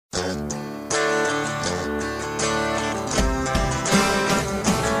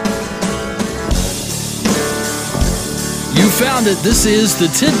found it. This is the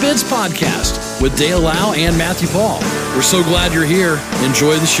Tidbits Podcast with Dale Lau and Matthew Paul. We're so glad you're here.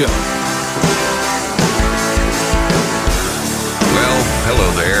 Enjoy the show. Well,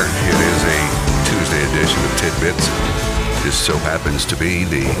 hello there. It is a Tuesday edition of Tidbits. Just so happens to be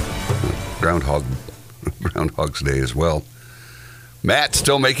the Groundhog's Day as well. Matt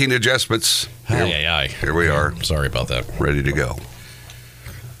still making adjustments. Here we are. Sorry about that. Ready to go.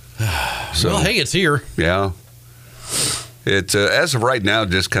 Well, hey, it's here. Yeah. It's, as of right now,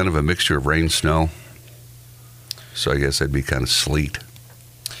 just kind of a mixture of rain, snow. So I guess that'd be kind of sleet.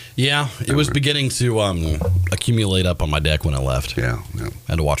 Yeah, it was beginning to accumulate up on my deck when I left. Yeah. I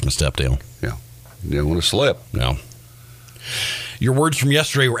had to watch my step down. Yeah. You don't want to slip. No. Your words from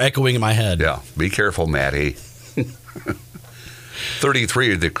yesterday were echoing in my head. Yeah. Be careful, Matty.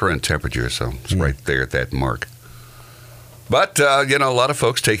 33 is the current temperature, so it's right there at that mark. But, a lot of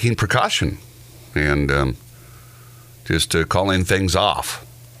folks taking precaution and just calling things off.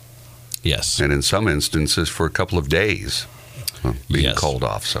 Yes. And in some instances for a couple of days being called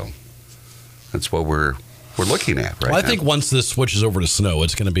off. So that's what we're looking at right now. I think once this switches over to snow,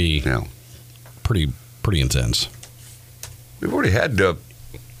 it's going to be pretty intense. We've already had,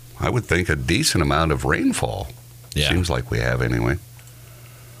 I would think, a decent amount of rainfall. Yeah. Seems like we have anyway.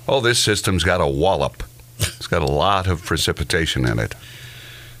 Oh, this system's got a wallop. It's got a lot of precipitation in it.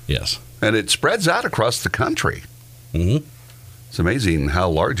 Yes. And it spreads out across the country. Mm-hmm. It's amazing how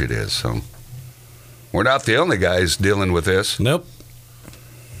large it is. So we're not the only guys dealing with this. Nope.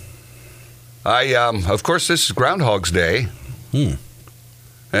 Of course, this is Groundhog's Day. And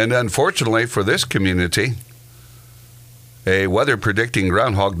unfortunately for this community, a weather predicting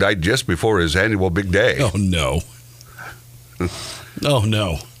groundhog died just before his annual big day. Oh, no. Oh,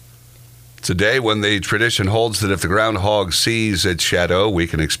 no. It's a day when the tradition holds that if the groundhog sees its shadow, we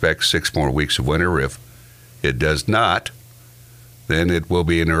can expect 6 more weeks of winter. If it does not, then it will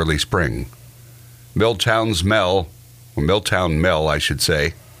be in early spring. Milltown Mel, I should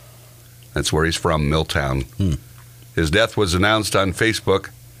say. That's where he's from, Milltown. His death was announced on Facebook,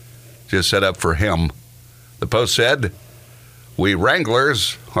 just set up for him. The post said, "We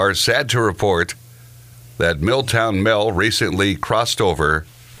Wranglers are sad to report that Milltown Mel recently crossed over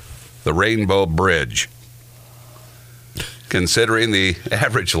the Rainbow Bridge. Considering the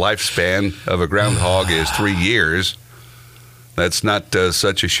average lifespan of a groundhog is 3 years, that's not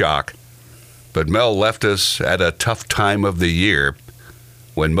such a shock. But Mel left us at a tough time of the year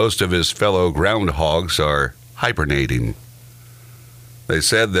when most of his fellow groundhogs are hibernating. They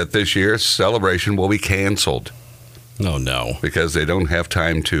said that this year's celebration will be canceled. Oh, no. Because they don't have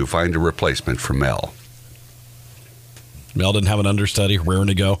time to find a replacement for Mel." Mel didn't have an understudy raring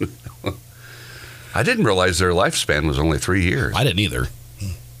to go. I didn't realize their lifespan was only 3 years. I didn't either.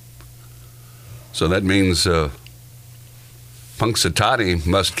 So that means Punxsutawney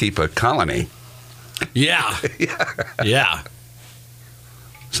must keep a colony. Yeah. Yeah.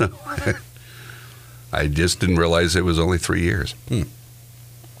 So I just didn't realize it was only 3 years.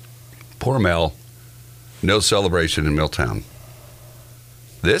 Poor Mel. No celebration in Milltown.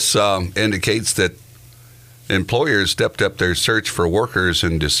 This indicates that employers stepped up their search for workers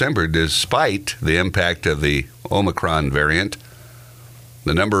in December despite the impact of the Omicron variant.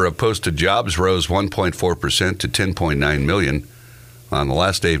 The number of posted jobs rose 1.4% to 10.9 million on the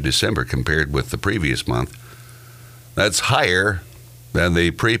last day of December compared with the previous month. That's higher than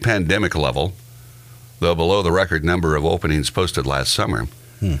the pre-pandemic level, though below the record number of openings posted last summer.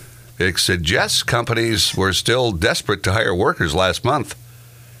 It suggests companies were still desperate to hire workers last month,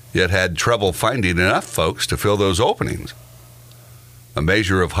 yet had trouble finding enough folks to fill those openings. A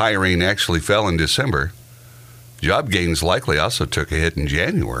measure of hiring actually fell in December. Job gains likely also took a hit in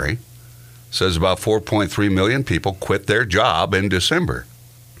January. Says about 4.3 million people quit their job in December.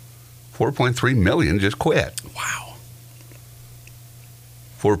 4.3 million just quit. Wow.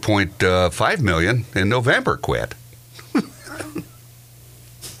 4.5 million in November quit.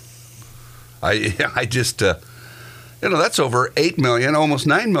 I just, that's over 8 million, almost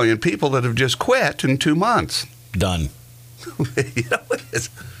 9 million people that have just quit in 2 months. Done.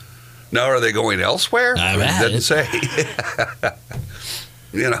 Now, are they going elsewhere? I've It had doesn't say.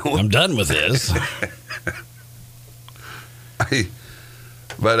 I'm done with this.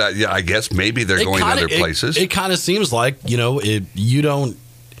 I guess maybe they're going other places. It kind of seems like, if you don't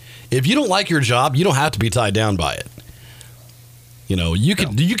like your job, you don't have to be tied down by it. You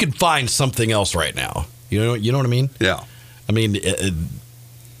could find something else right now. You know what I mean? Yeah. I mean,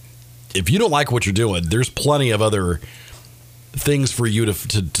 if you don't like what you're doing, there's plenty of other things for you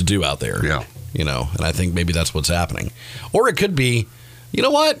to do out there. Yeah. And I think maybe that's what's happening. Or it could be, you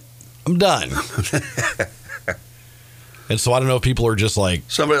know what? I'm done. And so I don't know if people are just like,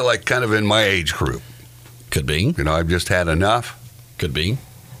 Somebody like kind of in my age group. could be, You know, I've just had enough. could be.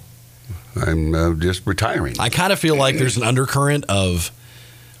 I'm just retiring. I kind of feel like there's an undercurrent of,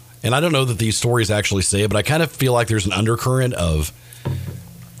 and I don't know that these stories actually say it, but I kind of feel like there's an undercurrent of,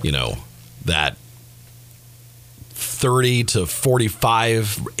 you know, that 30 to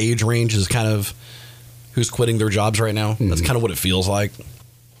 45 age range is kind of who's quitting their jobs right now. That's kind of what it feels like.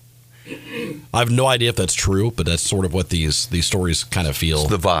 I have no idea if that's true, but that's sort of what these stories kind of feel. It's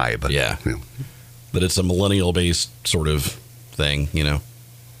the vibe. Yeah. That it's a millennial-based sort of thing, you know.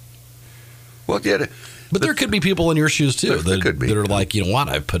 Well, yeah. But there could be people in your shoes, too, There could be. that are like, you know what,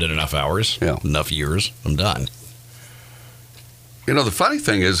 I've put in enough hours, Yeah. enough years, I'm done. You know, the funny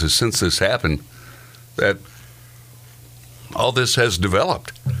thing is since this happened, that all this has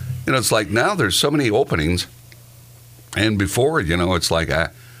developed. You know, it's like now there's so many openings, and before, you know, it's like, I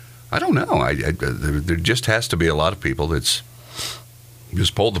don't know. There just has to be a lot of people that's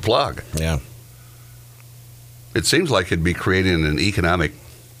just pulled the plug. Yeah. It seems like it'd be creating an economic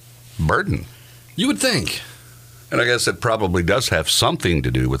burden. You would think. And I guess it probably does have something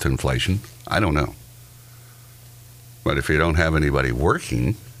to do with inflation. I don't know. But if you don't have anybody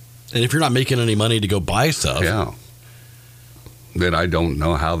working, And if you're not making any money to go buy stuff, yeah, then I don't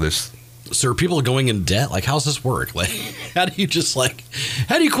know how this. so are people going in debt? Like, how's this work? Like, how do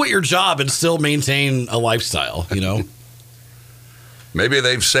you quit your job and still maintain a lifestyle, you know? Maybe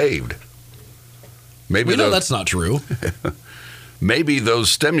they've saved. Maybe We know that's not true. maybe those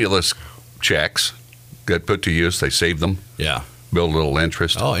stimulus checks got put to use. They saved them, Yeah. built a little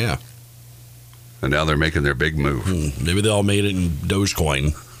interest, Oh, yeah. and now they're making their big move. Maybe they all made it in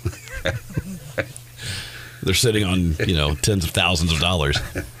Dogecoin. They're sitting on, you know, tens of thousands of dollars.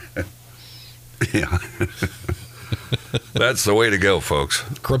 Yeah, that's the way to go, folks.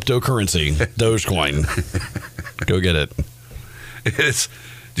 Cryptocurrency, Dogecoin. Go get it. It's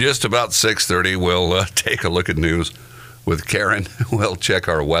just about 6:30. We'll take a look at news with Karen. We'll check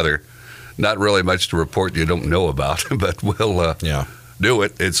our weather. Not really much to report you don't know about, but we'll Yeah. do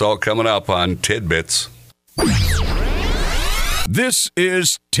it. It's all coming up on Tidbits. This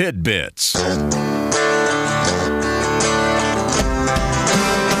is Tidbits.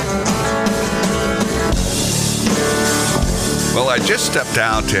 Well, I just stepped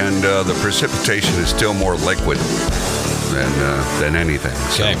out, and the precipitation is still more liquid than anything.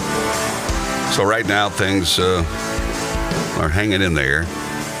 Okay. So right now, things are hanging in there.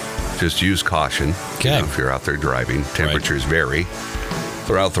 Just use caution. Okay. If you're out there driving. Temperatures vary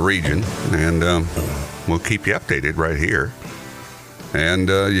throughout the region, and we'll keep you updated right here. And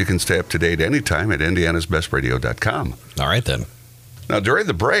you can stay up to date anytime at indianasbestradio.com. All right, then. Now, during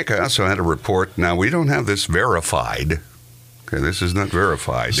the break, I also had a report. Now, we don't have this verified. Okay, this is not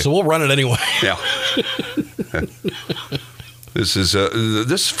verified. So we'll run it anyway. Yeah. This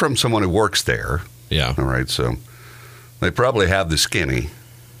is from someone who works there. Yeah. All right, so they probably have the skinny,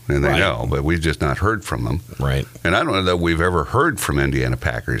 and they Right. know, but we've just not heard from them. Right. And I don't know that we've ever heard from Indiana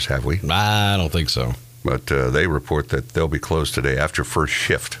Packers, have we? I don't think so. But they report that they'll be closed today after first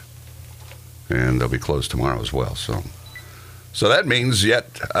shift, and they'll be closed tomorrow as well. So that means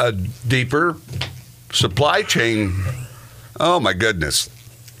yet a deeper supply chain. Oh my goodness!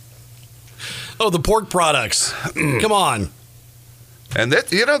 Oh, the pork products. Come on. And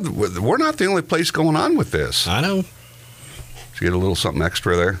that, you know, we're not the only place going on with this. I know. Did you get a little something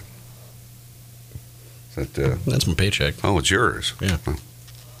extra there? Is that, That's my paycheck. oh, it's yours. Yeah.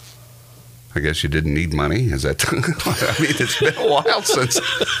 I guess you didn't need money. Is that? I mean, it's been a while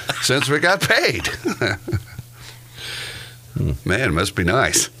since we got paid. Man, it must be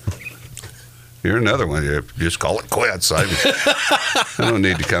nice. You're another one. You just call it quits. I don't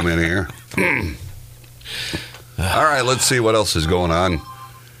need to come in here. All right, let's see what else is going on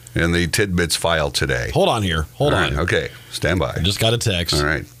in the Tidbits file today. Hold on here. Hold All on. right, okay, stand by. I just got a text. All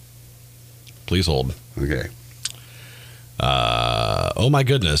right, Please hold. okay. Oh my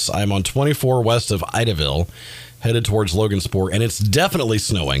goodness. I'm on 24 west of Idaville, headed towards Logansport, and it's definitely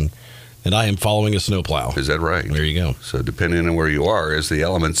snowing, and I am following a snowplow. Is that right? There you go. So depending on where you are is the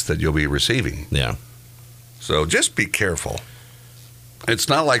elements that you'll be receiving. Yeah. So just be careful. It's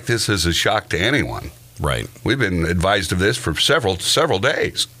not like this is a shock to anyone. Right. We've been advised of this for several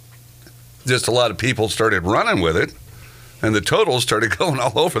days. Just a lot of people started running with it, and the totals started going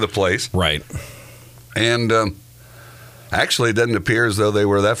all over the place. Right. And actually, it doesn't appear as though they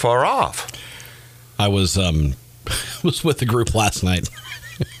were that far off. I was was with the group last night,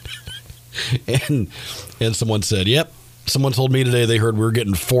 and someone said, "Yep." Someone told me today they heard we were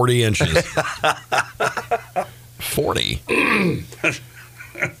getting 40 inches. 40.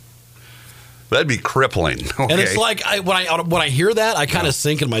 That'd be crippling. Okay. And it's like when I hear that, I kind of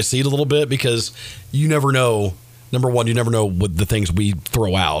sink in my seat a little bit because you never know. Number one, you never know what the things we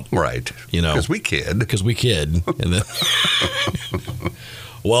throw out. Right. You know. Because we kid. And then,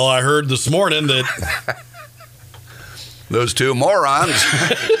 well, I heard this morning that those two morons.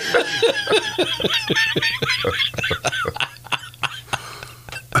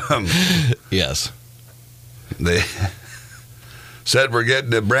 Yes. They said we're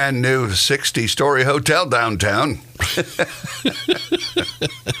getting a brand new 60-story hotel downtown.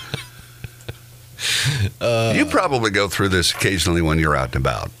 You probably go through this occasionally when you're out and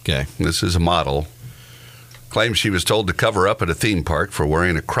about. Okay. This is a model. Claims she was told to cover up at a theme park for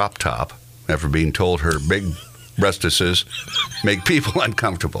wearing a crop top after being told her big breastises make people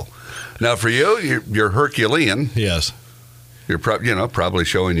uncomfortable. Now, for you, you're Herculean. Yes. You're probably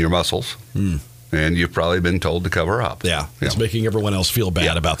showing your muscles. And you've probably been told to cover up. Yeah. It's making everyone else feel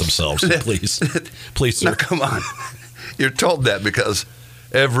bad about themselves. So please, sir. Now, come on. You're told that because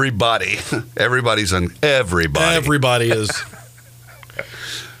everybody is.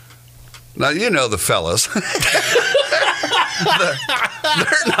 Now, you know the fellas.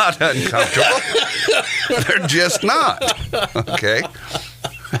 They're not uncomfortable. They're just not. Okay?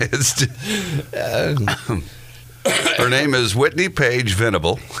 Her name is Whitney Page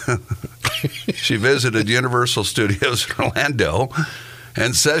Venable. She visited Universal Studios in Orlando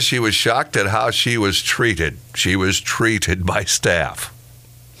and says she was shocked at how she was treated. She was treated by staff.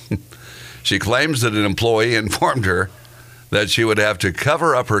 She claims that an employee informed her that she would have to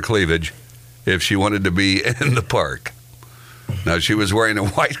cover up her cleavage if she wanted to be in the park. Now, she was wearing a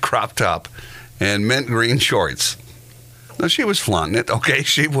white crop top and mint green shorts. Now, she was flaunting it. Okay,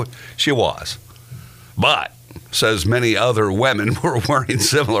 she was. But, says many other women were wearing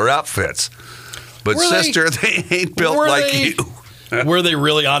similar outfits. But, sister, they ain't built like you. Were they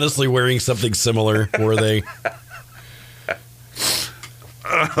really honestly wearing something similar? Were they?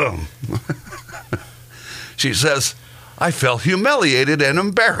 She says, I felt humiliated and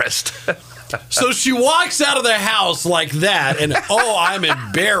embarrassed. So she walks out of the house like that, and I'm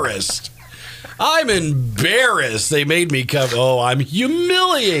embarrassed. I'm embarrassed. They made me come. Oh, I'm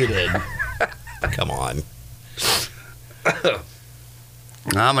humiliated. Come on.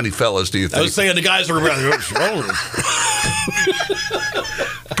 How many fellas do you think? I was saying the guys are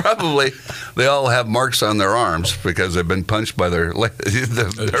probably they all have marks on their arms because they've been punched by their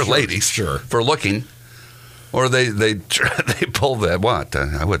ladies for looking, or they pull that. What?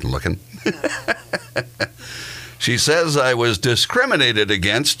 I wasn't looking. She says I was discriminated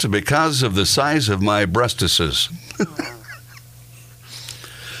against because of the size of my breastises.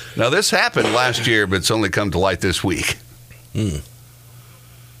 Now, this happened last year, but it's only come to light this week. It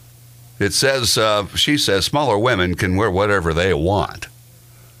says, she says, smaller women can wear whatever they want.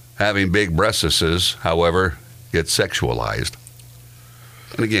 Having big breastises, however, gets sexualized.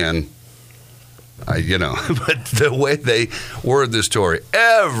 And again, but the way they word the story,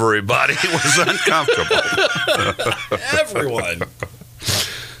 everybody was uncomfortable. Everyone.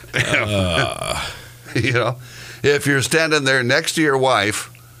 If you're standing there next to your wife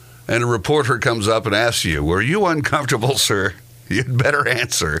and a reporter comes up and asks you, were you uncomfortable, sir? You'd better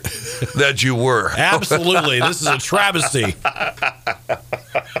answer that you were. Absolutely. This is a travesty.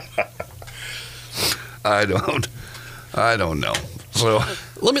 I don't know. So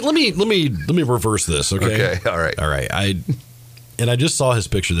let me reverse this, okay? Okay, all right. I just saw his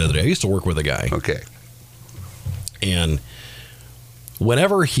picture the other day. I used to work with a guy. Okay. And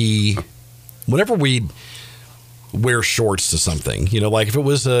whenever we wear shorts to something, like if it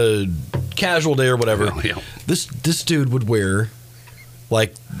was a casual day or whatever, this dude would wear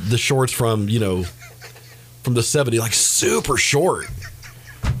like the shorts from the 70s, like super short.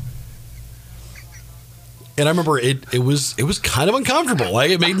 And I remember it was kind of uncomfortable.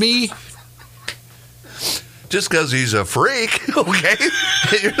 Like it made me. Just because he's a freak, okay?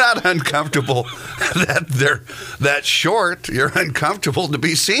 You're not uncomfortable that they're that short. You're uncomfortable to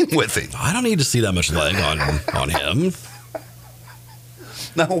be seen with him. I don't need to see that much leg on him.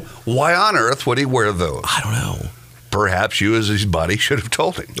 Now, why on earth would he wear those? I don't know. Perhaps you as his buddy should have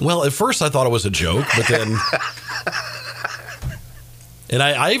told him. Well, at first I thought it was a joke, but then... And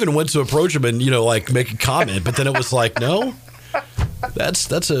I even went to approach him and, make a comment, but then it was like, no, that's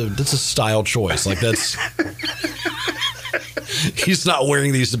a style choice. Like that's, he's not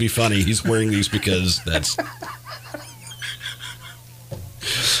wearing these to be funny. He's wearing these because that's.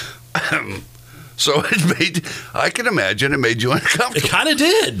 So I can imagine it made you uncomfortable. It kind of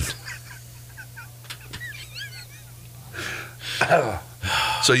did.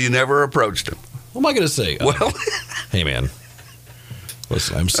 So you never approached him? What am I going to say? Well, hey man.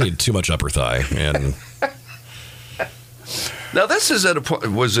 Listen, I'm seeing too much upper thigh, and Now, this is at a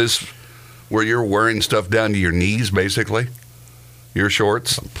point, was this where you're wearing stuff down to your knees, basically? Your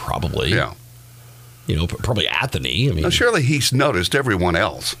shorts? probably, Yeah. Probably at the knee. I mean, Now, surely he's noticed everyone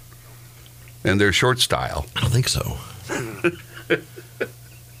else and their short style. I don't think so.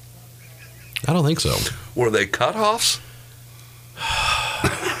 I don't think so. Were they cutoffs?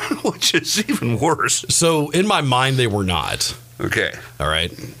 Which is even worse. So in my mind, they were not. Okay. All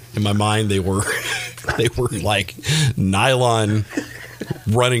right. In my mind, they were like nylon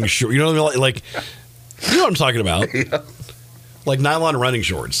running shorts. You know, like you know what I'm talking about? Yeah. Like nylon running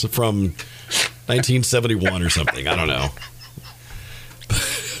shorts from 1971 or something. I don't know.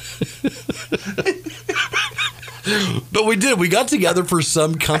 But we did. We got together for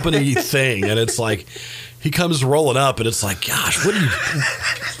some company thing, and it's like he comes rolling up, and it's like, gosh,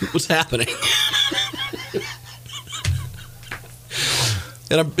 what's happening?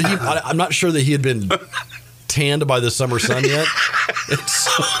 And I'm not sure that he had been tanned by the summer sun yet. And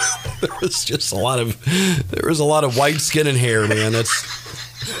so there was just a lot of white skin and hair, man. That's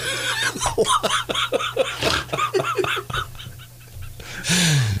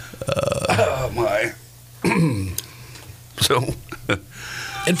Oh, my. So,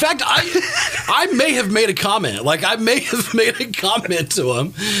 in fact, I may have made a comment. Like, I may have made a comment to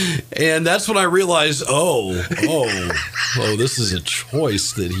him, and that's when I realized, oh, this is a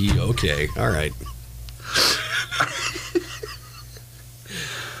choice that he. Okay, all right.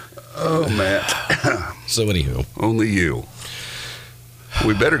 oh, man. So, anywho, Only you.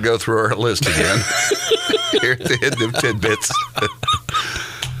 We better go through our list again. Here at the end of Tidbits.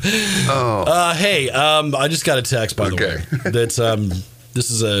 hey, I just got a text, by the way, that this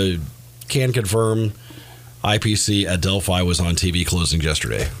is can confirm IPC at Delphi was on TV closings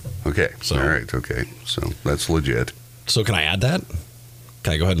yesterday. Okay. So- All right. Okay. So that's legit. So can I add that?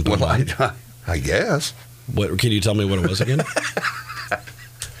 Can I go ahead and put Well, it on? I guess. What, can you tell me what it was again?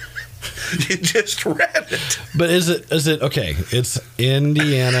 You just read it. But is it okay? It's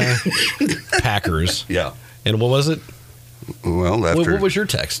Indiana Packers. Yeah. And what was it? Well, after What was your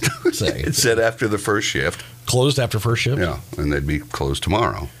text say? it said after the first shift. Closed after first shift? Yeah, and they'd be closed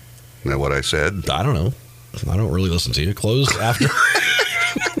tomorrow. Isn't that what I said? I don't know. I don't really listen to you. Closed after.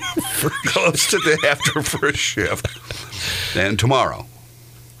 Close to the after first shift. And tomorrow,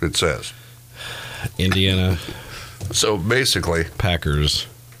 it says. Indiana So basically, Packers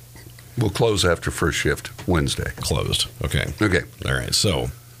we'll close after first shift Wednesday. closed. Okay. Okay. All right. So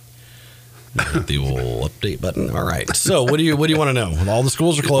the old update button. All right. So what do you want to know? All the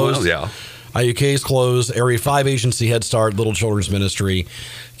schools are closed. Well, yeah. IUK is closed. Area 5 agency, Head Start, Little Children's Ministry,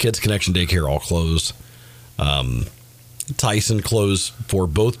 Kids Connection Daycare all closed. Tyson closed for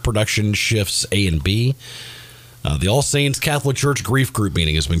both production shifts A and B. The All Saints Catholic Church Grief Group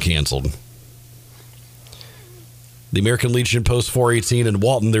meeting has been canceled. The American Legion Post 418 in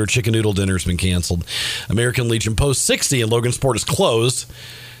Walton, their chicken noodle dinner has been canceled. American Legion Post 60 in Logansport is closed.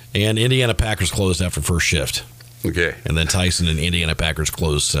 And Indiana Packers closed after first shift. Okay. And then Tyson and Indiana Packers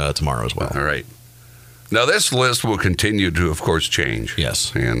closed tomorrow as well. All right. Now, this list will continue to, of course, change.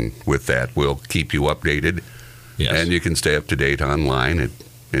 Yes. And with that, we'll keep you updated. Yes. And you can stay up to date online at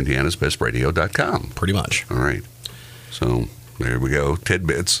indianasbestradio.com. Pretty much. All right. So there we go.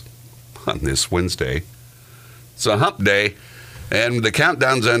 Tidbits on this Wednesday. It's a hump day, and the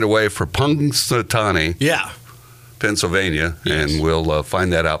countdown's underway for Punxsutawney, Yeah. Pennsylvania, Yes. and we'll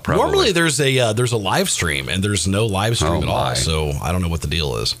find that out probably. Normally there's a live stream, and there's no live stream Oh, at all. my. So I don't know what the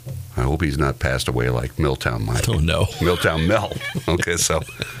deal is. I hope he's not passed away like Milltown Mike. Oh, no. Milltown Mel. Okay, so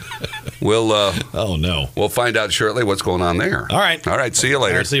we'll Oh, no. we'll find out shortly what's going on there. All right. All right. See you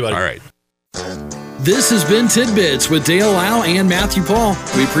later. All right, see you, buddy. All right. This has been Tidbits with Dale Lau and Matthew Paul.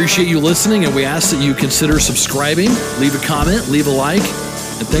 We appreciate you listening, and we ask that you consider subscribing, leave a comment, leave a like,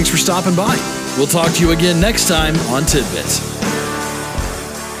 and thanks for stopping by. We'll talk to you again next time on Tidbits.